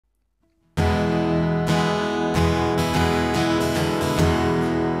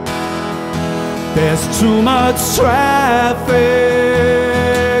There's too much traffic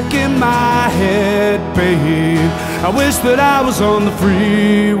in my head, babe. I wish that I was on the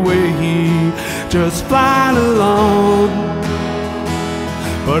freeway, just flying along.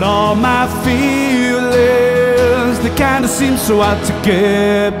 But all my feelings, they kinda seem so out to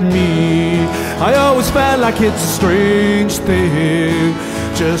get me. I always felt like it's a strange thing,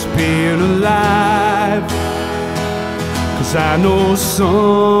 just being alive. 'Cause I know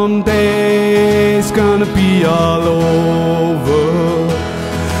someday it's gonna be all over.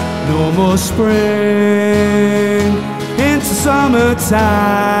 No more spring into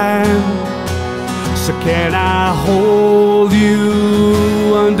summertime. So can I hold you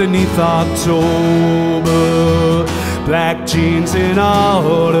underneath October? Black jeans in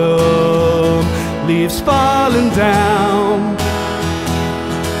autumn, leaves falling down.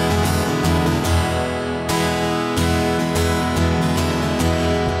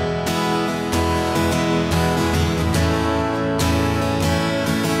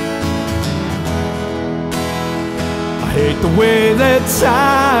 I hate the way that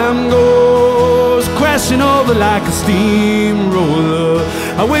time goes, crashing over like a steamroller.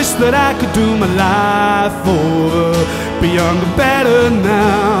 I wish that I could do my life over, be younger, better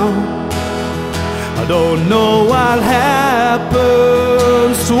now. I don't know what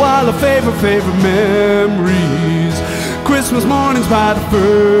happens to all the favorite memories. Christmas mornings by the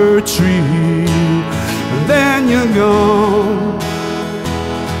fir tree, and then you're gone.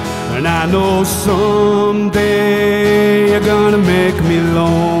 And I know someday you're gonna make me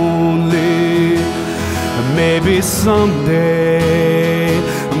lonely. And maybe someday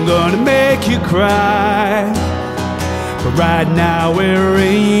I'm gonna make you cry. But right now we're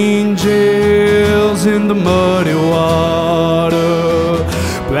angels in the muddy water.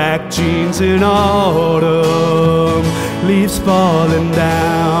 Black jeans in autumn, leaves falling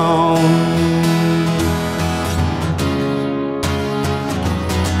down.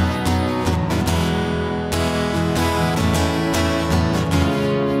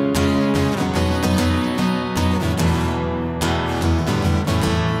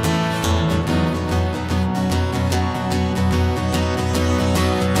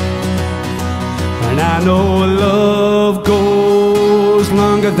 And I know love goes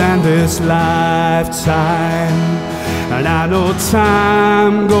longer than this lifetime. And I know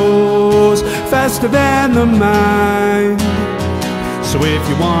time goes faster than the mind. So if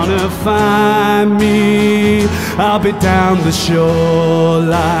you wanna find me, I'll be down the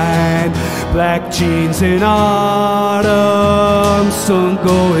shoreline. Black jeans in autumn, sun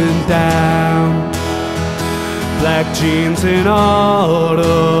going down. Black jeans in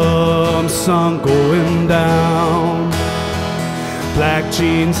autumn, sun going down. Black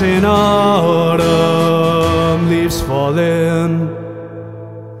jeans in autumn, leaves falling.